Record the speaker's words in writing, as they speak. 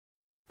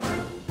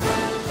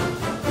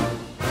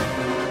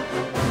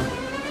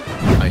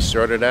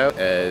started out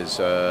as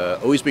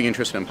always being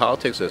interested in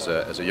politics as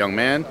a young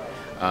man.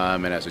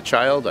 And as a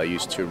child, I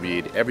used to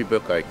read every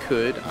book I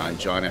could on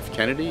John F.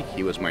 Kennedy.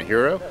 He was my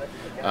hero.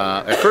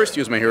 At first,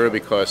 he was my hero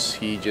because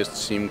he just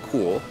seemed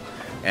cool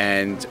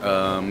and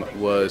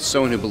was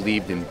someone who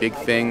believed in big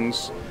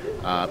things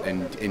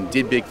and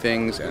did big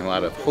things and a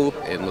lot of hope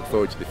and looked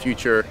forward to the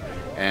future.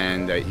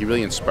 And he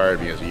really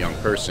inspired me as a young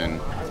person.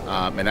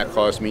 And that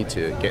caused me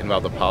to get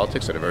involved in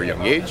politics at a very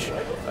young age,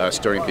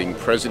 starting being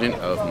president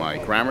of my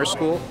grammar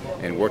school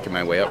and working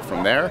my way up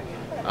from there.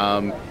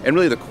 And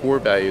really the core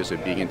values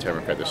of being a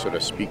Democrat that sort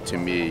of speak to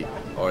me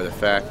are the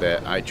fact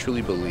that I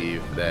truly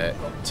believe that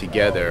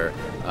together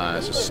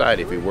as a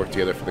society, if we work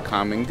together for the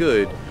common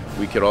good,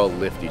 we could all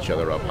lift each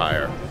other up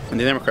higher. And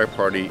the Democratic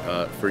Party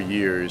for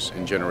years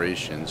and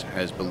generations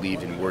has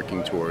believed in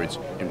working towards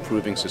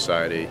improving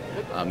society,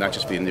 not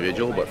just for the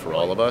individual, but for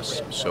all of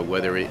us. So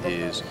whether it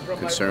is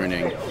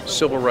concerning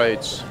civil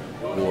rights,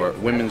 or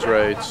women's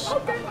rights,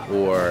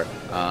 or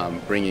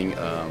bringing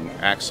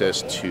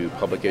access to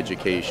public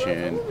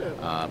education,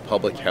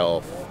 public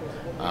health.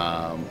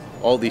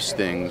 All these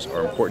things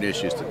are important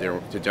issues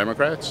to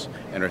Democrats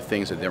and are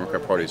things that the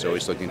Democratic Party is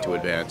always looking to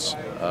advance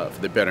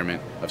for the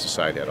betterment of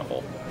society as a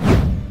whole.